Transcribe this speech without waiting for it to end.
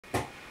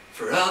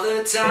For all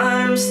the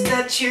times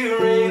that you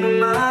rain on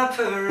my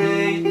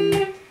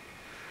parade,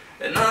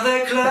 and all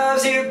the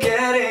clubs you're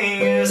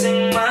getting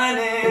using my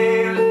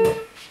name.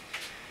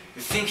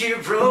 You think you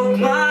broke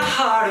my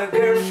heart, oh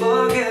girl,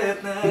 for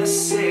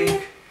goodness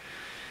sake.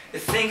 You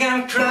think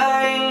I'm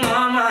crying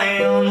on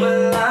my own,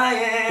 well I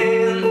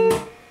ain't.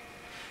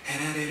 And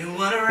I didn't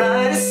want to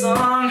write a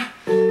song,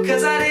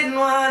 cause I didn't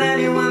want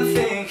anyone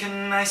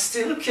thinking I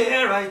still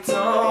care, I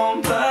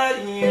don't.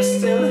 But you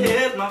still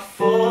hit my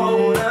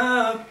phone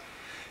up.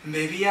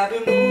 Maybe I've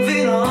been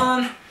moving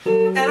on,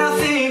 and I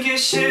think you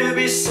should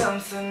be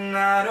something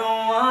I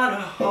don't wanna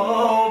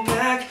hold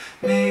back.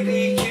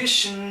 Maybe you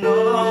should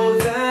know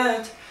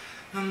that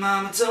my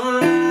mama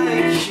don't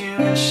like you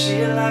and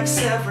she likes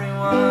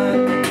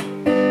everyone.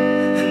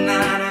 And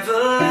I never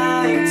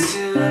like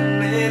to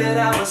admit that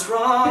I was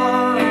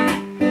wrong.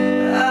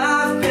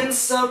 I've been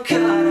so caught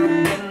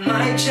up in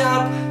my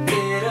job,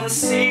 didn't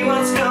see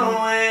what's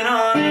going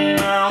on.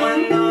 Now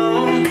I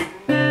know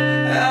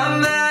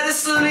I'm better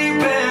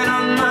sleeping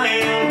on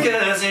my own.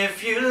 Cause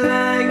if you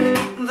like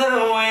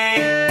the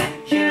way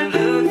you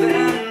look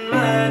that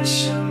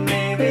much,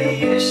 maybe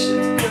you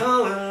should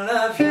go and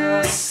love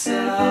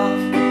yourself.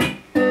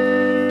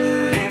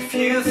 But if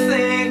you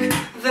think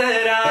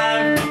that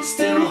I'm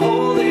still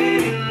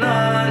holding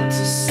on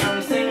to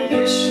something,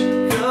 you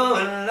should go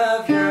and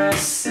love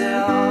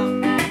yourself.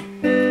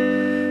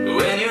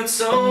 When you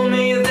told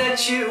me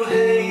that you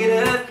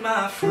hated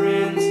my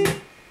friends,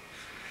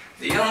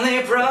 the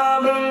only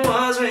problem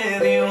was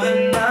with you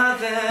and not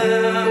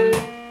them.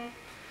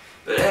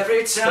 But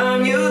every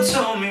time you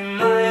told me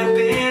my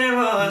opinion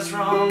was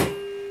wrong,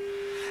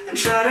 and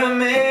tried to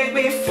make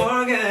me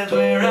forget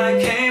where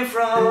I came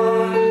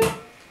from.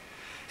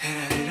 And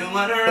I didn't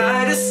want to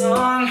write a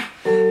song,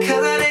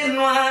 cause I didn't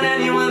want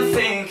anyone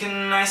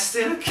thinking I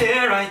still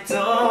care, I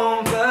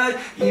don't. But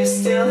you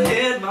still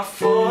hit my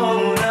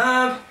phone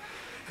up.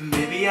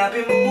 Maybe I've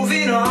been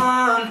moving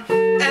on,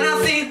 and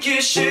I think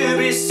you should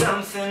be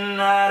something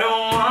I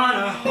don't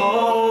wanna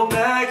hold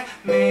back.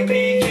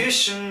 Maybe you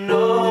should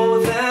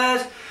know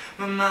that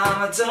my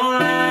mama don't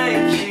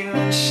like you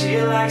and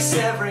she likes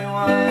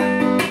everyone.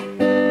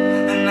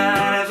 And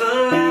I never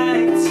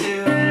liked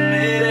to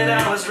admit that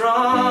I was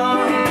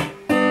wrong.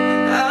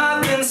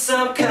 I've been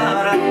so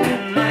caught up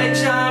in my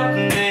job,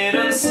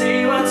 didn't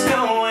see what's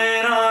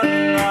going on.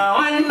 Now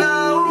I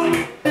know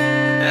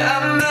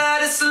I'm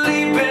better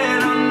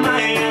sleeping on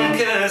my own.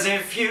 Cause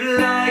if you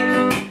like